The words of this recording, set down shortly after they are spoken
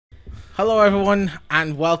Hello everyone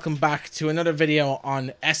and welcome back to another video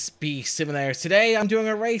on SB Simulator. Today I'm doing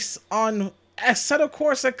a race on Assetto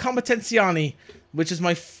Corsa Competizione, which is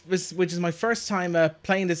my first time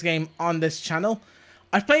playing this game on this channel.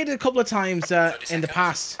 I've played it a couple of times in the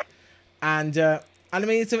past, and I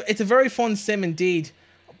mean it's a very fun sim indeed.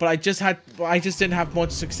 But I just didn't have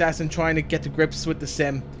much success in trying to get to grips with the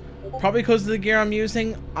sim. Probably because of the gear I'm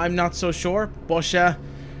using, I'm not so sure. But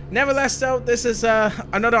nevertheless, though, this is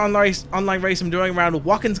another online race I'm doing around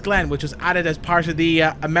Watkins Glen, which was added as part of the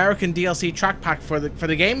American DLC track pack for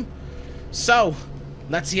the game. So,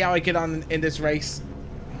 let's see how I get on in this race.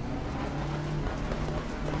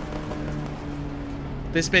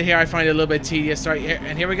 This bit here I find a little bit tedious. Right here,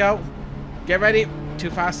 and here we go. Get ready. Too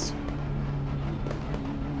fast.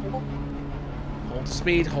 Hold the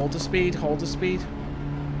speed. Hold the speed. Hold the speed.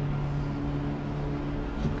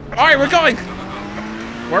 All right, we're going.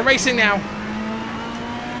 We're racing now.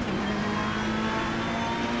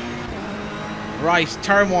 Right,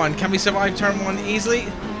 turn one. Can we survive turn one easily?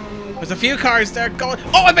 There's a few cars there going.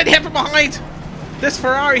 Oh, I've been hit from behind. This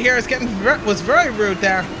Ferrari here is was very rude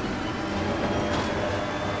there.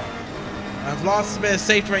 I've lost a bit of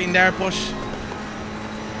safety rating there, but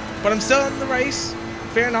I'm still in the race.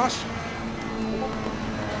 Fear not.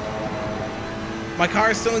 My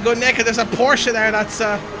car is still in good nick, and there's a Porsche there that's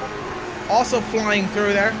also flying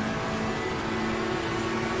through there.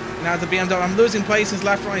 Now the BMW, I'm losing places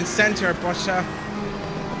left, right, and center, but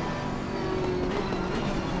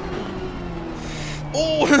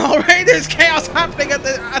oh, already there's chaos happening at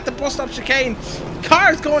the bus stop chicane.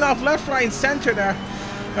 Cars going off left, right, and center there.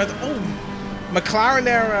 Oh, McLaren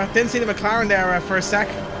there. Didn't see the McLaren there for a sec.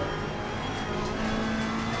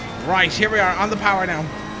 Right, here we are on the power now.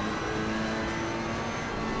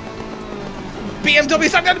 BMW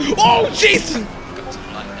stuck down. Oh, jeez!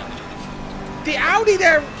 The Audi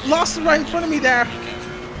there lost it right in front of me there.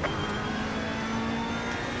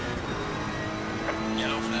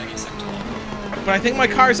 But I think my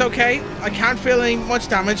car is okay. I can't feel any much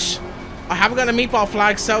damage. I haven't got a meatball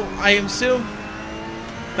flag, so I assume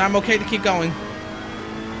that I'm okay to keep going.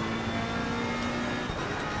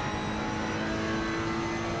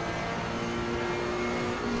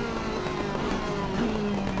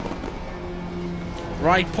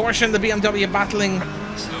 Right, Porsche and the BMW battling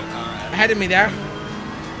ahead of me there.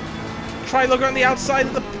 Try looking on the outside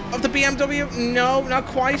of the BMW. No, not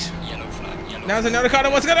quite. Now there's another car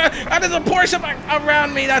that wants to go. And there's a Porsche back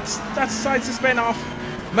around me. That decides to spin off.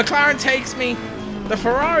 McLaren takes me. The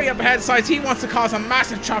Ferrari up ahead decides he wants to cause a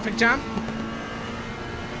massive traffic jam.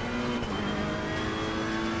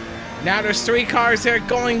 Now there's three cars here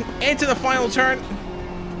going into the final turn.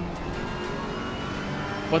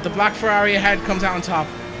 But the black Ferrari ahead comes out on top.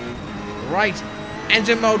 Right.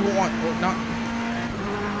 Engine mode 1. Oh, not.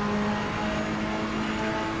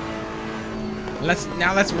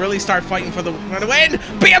 Let's really start fighting for the win.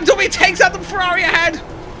 BMW takes out the Ferrari ahead.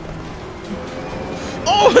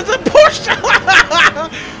 Oh, the Porsche.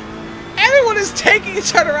 Everyone is taking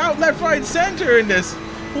each other out left, right, and center in this.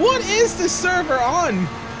 What is this server on?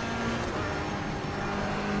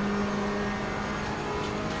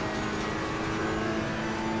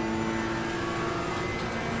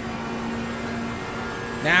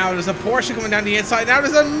 Now there's a Porsche coming down the inside. Now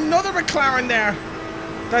there's another McLaren there.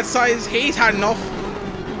 That size, he's had enough.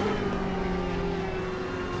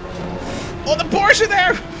 Oh, the Porsche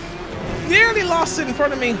there! Nearly lost it in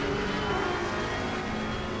front of me.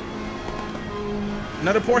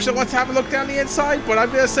 Another Porsche wants to have a look down the inside, but I'm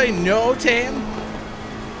going to say no to him.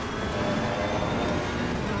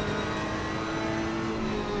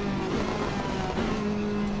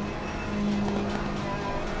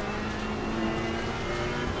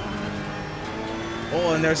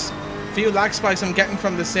 Oh, and there's a few lag spikes I'm getting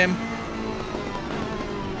from the sim.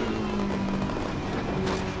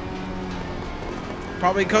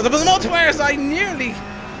 Probably because of the multipliers. I nearly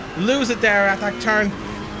lose it there at that turn.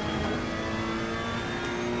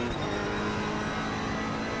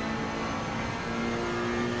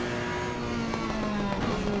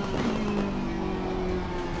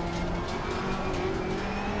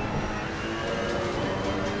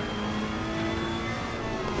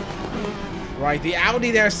 Right, the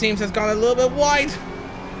Audi there seems to have gone a little bit wide.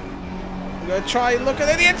 I'm gonna try and look at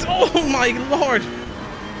it. Oh my lord!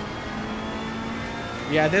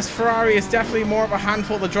 Yeah, this Ferrari is definitely more of a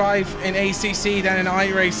handful to drive in ACC than in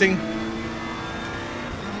iRacing.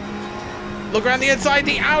 Look around the inside.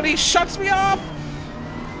 The Audi shuts me off.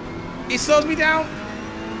 He slows me down.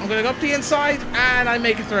 I'm gonna go up the inside and I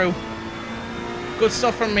make it through. Good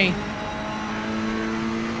stuff from me.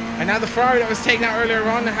 And now the Ferrari that was taken out earlier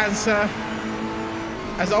on has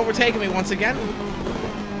has overtaken me once again.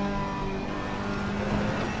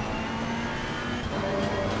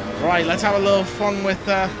 Right, let's have a little fun with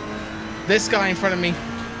this guy in front of me.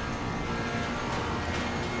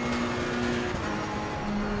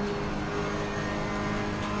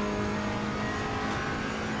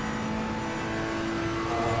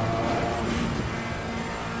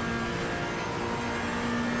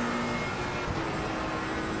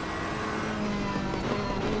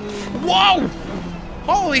 Whoa!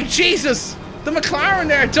 Holy Jesus! The McLaren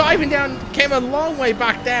there diving down came a long way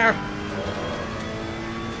back there.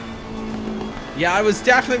 Yeah, I was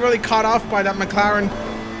definitely really caught off by that McLaren.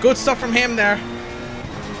 Good stuff from him there.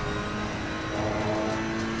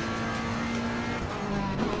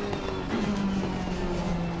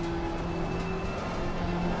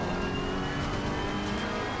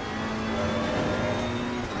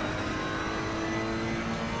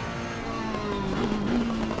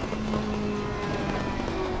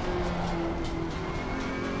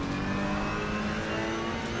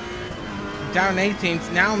 Down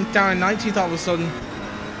 18th, now I'm down 19th all of a sudden.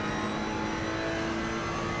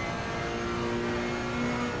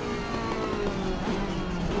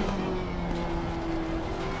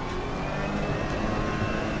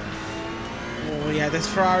 Oh yeah, this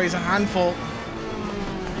Ferrari's a handful.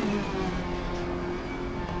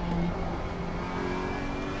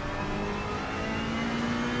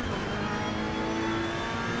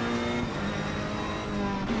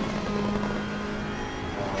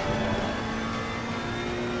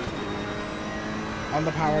 On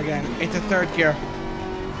the power again, into third gear.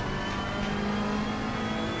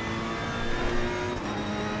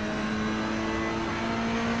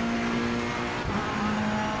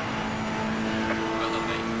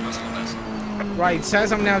 Right,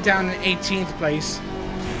 says I'm now down in 18th place.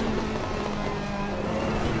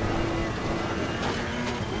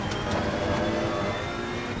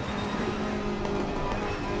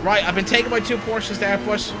 Right, I've been taken by two Porsches there,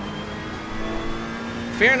 but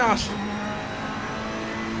fear not.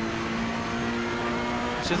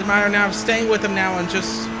 It's just a matter now of staying with them now and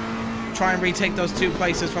just try and retake those two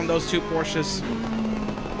places from those two Porsches.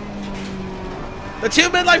 The two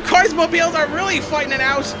midlife crisis mobiles are really fighting it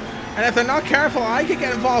out, and if they're not careful, I could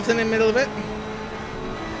get involved in the middle of it.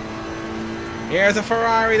 Here's a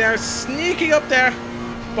Ferrari there, sneaking up there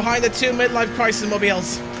behind the two midlife crisis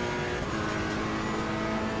mobiles.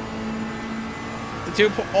 The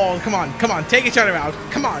two, oh, come on, take each other out.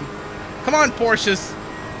 Come on, Porsches.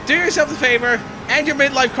 Do yourself a favor, end your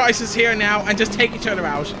midlife crisis here now, and just take each other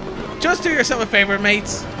out. Just do yourself a favor,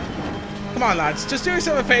 mates. Come on, lads, just do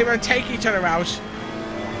yourself a favor and take each other out.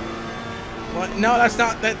 But no, that's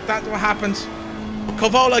not that's what happened.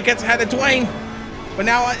 Covola gets ahead of Dwayne, but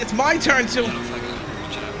now it's my turn to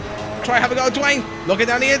try have a go at Dwayne. Looking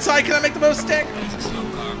down the inside, can I make the most stick?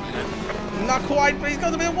 Not quite, but he's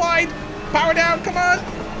going a bit wide. Power down, come on.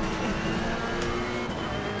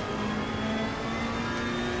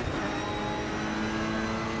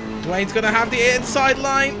 Dwayne's gonna have the inside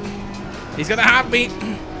line. He's gonna have me.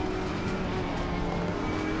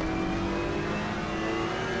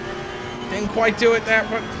 Didn't quite do it there,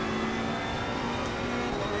 but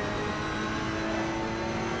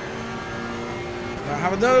I'll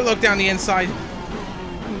have another look down the inside.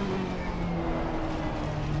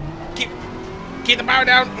 Keep the power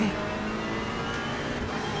down.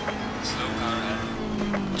 Slow car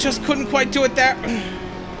ahead. Just couldn't quite do it there.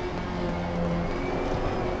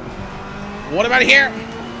 What about here?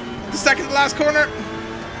 The second to last corner.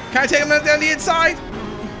 Can I take him down the inside?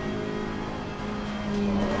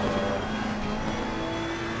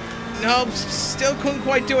 No, still couldn't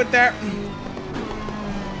quite do it there.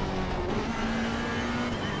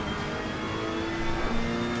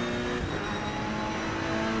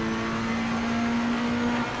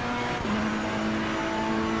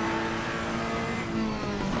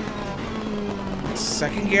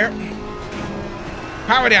 Second gear.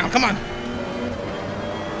 Power down, come on.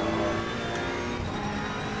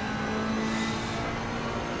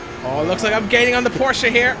 Oh, looks like I'm gaining on the Porsche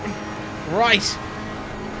here. Right.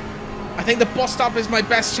 I think the bus stop is my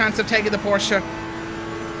best chance of taking the Porsche.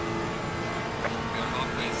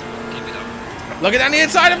 Look at down the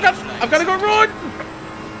inside. I've got to go run.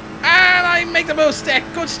 And I make the move stick.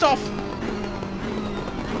 Good stuff.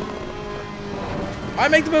 I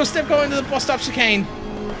make the move stick going to the bus stop chicane.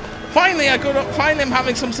 Finally, finally I'm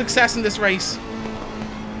having some success in this race.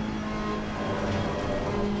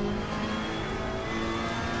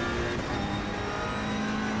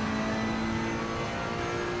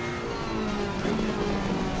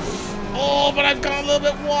 Oh, but I've gone a little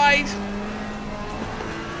bit wide.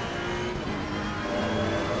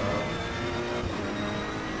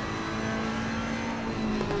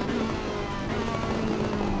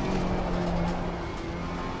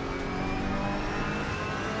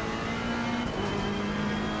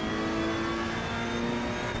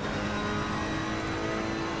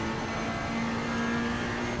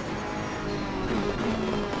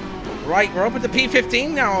 Right, we're up at the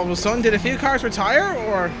P15 now all of a sudden. Did a few cars retire,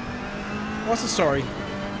 or what's the story?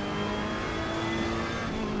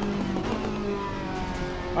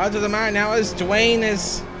 Out of the man now as Dwayne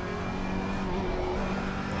is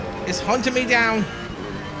hunting me down.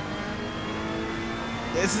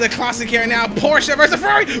 This is a classic here now. Porsche versus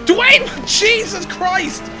Ferrari. Dwayne! Jesus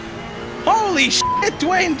Christ! Holy shit,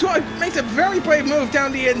 Dwayne makes a very brave move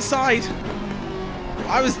down the inside.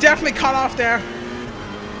 I was definitely caught off there.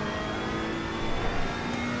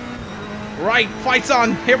 Right, fight's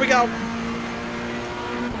on. Here we go.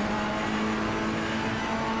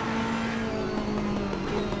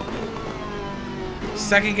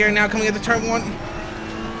 Second gear now coming into turn 1.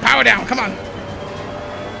 Power down, come on.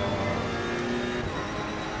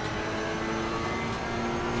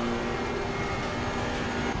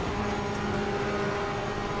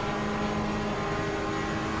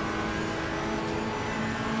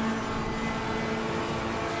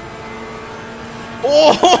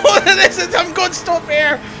 Oh, this is some good stuff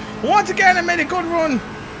here. Once again, I made a good run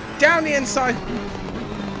down the inside.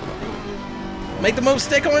 Make the move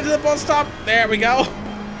stick going into the bus stop. There we go.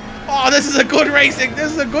 Oh, this is a good racing.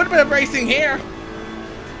 This is a good bit of racing here.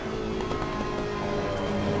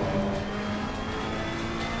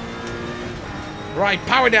 Right,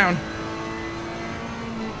 power down.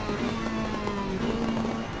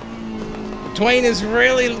 Dwayne is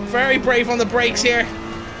really very brave on the brakes here.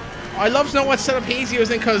 I love to know what setup he's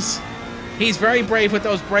using because he's very brave with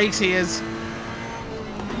those brakes, he is.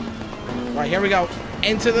 Right, here we go.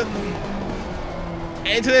 Into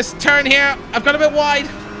this turn here. I've got a bit wide.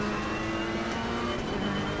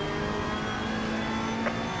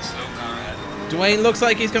 Slow car ahead. Dwayne looks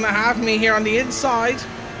like he's going to have me here on the inside.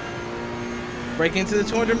 Breaking into the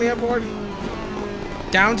 200-meter board.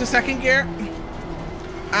 Down to second gear.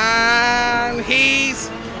 And he's...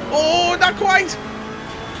 Oh, not quite.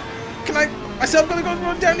 Can I... I still going to go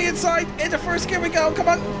run down the inside. Into first gear we go. Come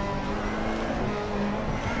on.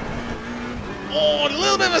 Oh, a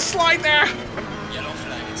little bit of a slide there. Yellow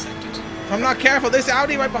flag in sector 2. If I'm not careful, this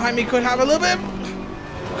Audi right behind me could have a little bit...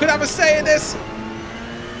 Could have a say in this.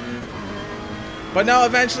 But no,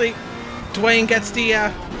 eventually, Dwayne gets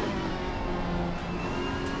the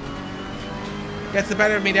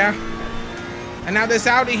better of me there. And now this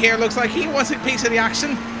Audi here looks like he wants a piece of the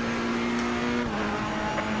action.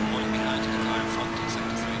 Falling behind the car in front in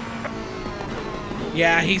sector 3.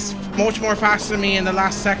 Yeah, he's much more faster than me in the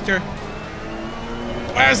last sector.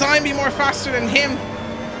 Whereas I'm be more faster than him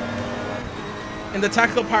in the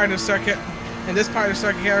tactical part of the circuit. In this part of the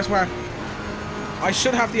circuit here is where I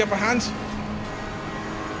should have the upper hand.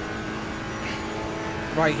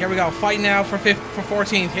 Right, here we go. Fight now for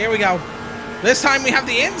 14th. Here we go. This time we have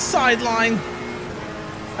the inside line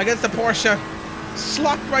against the Porsche.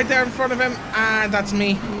 Slot right there in front of him. And that's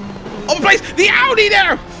me. Oh, place! The Audi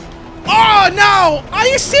there! Oh, no! Are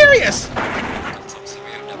you serious? Got some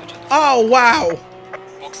severe damage on the Oh, wow.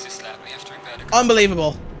 box is slab. We have to repair the car.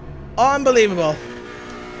 Unbelievable. Unbelievable.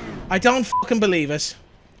 I don't fucking believe it.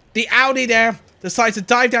 The Audi there decides to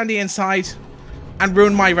dive down the inside and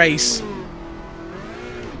ruin my race.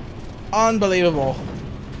 Unbelievable.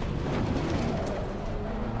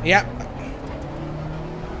 Yep.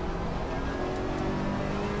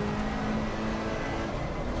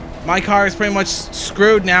 My car is pretty much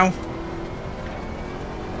screwed now.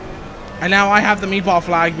 And now I have the meatball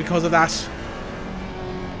flag because of that.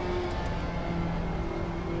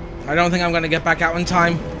 I don't think I'm going to get back out in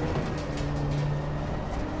time.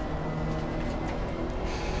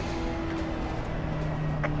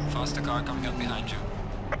 Faster car coming up behind you.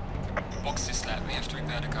 Box is slab. We have to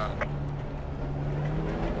repair the car.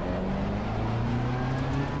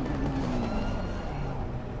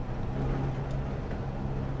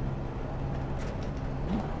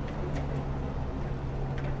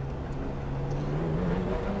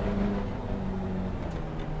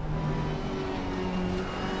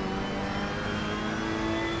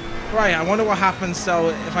 Right, I wonder what happens though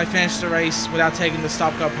if I finish the race without taking the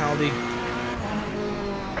stop-go penalty.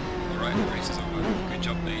 Alright, the race is over. Good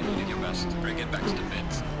job, mate. You did your best to bring it back to the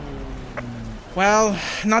pits. Well,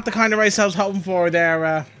 not the kind of race I was hoping for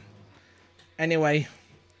there. Anyway.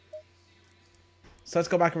 So let's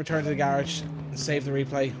go back and return to the garage and save the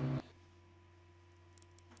replay.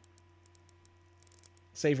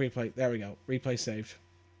 Save replay. There we go. Replay saved.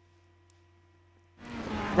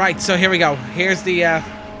 Right, so here we go. Here's the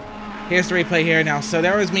replay here now. So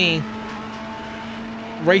there was me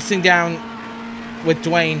racing down with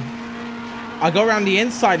Dwayne. I'll go around the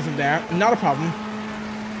inside from there. Not a problem.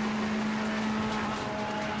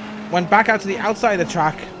 Went back out to the outside of the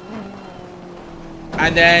track.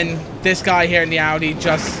 And then this guy here in the Audi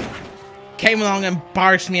just came along and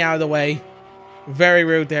barged me out of the way. Very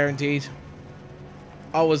rude there indeed.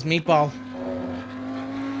 Oh, it was Meatball.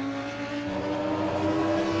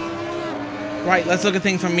 Right, let's look at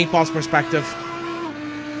things from Meatball's perspective.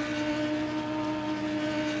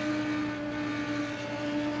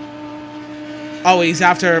 Oh, he's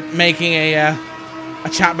after making a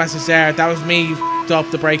chat message there. That was me, up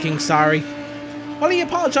the braking, sorry. Well, he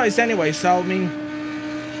apologized anyway, so, I mean,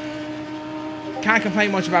 can't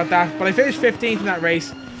complain much about that. But I finished 15th in that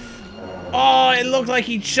race. Oh, it looked like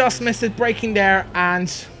he just missed it braking there,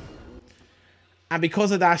 and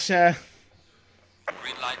because of that,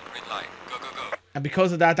 Green light, go, go, go. and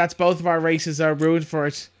because of that, that's both of our races are ruined for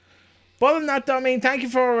it. But other than that, though, I mean, thank you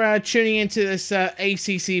for tuning into this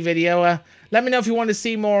ACC video. Let me know if you want to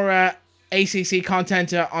see more ACC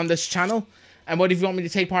content on this channel, and what if you want me to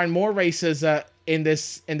take part in more races in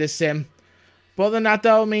this sim. But other than that,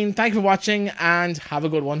 though, I mean, thank you for watching, and have a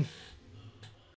good one.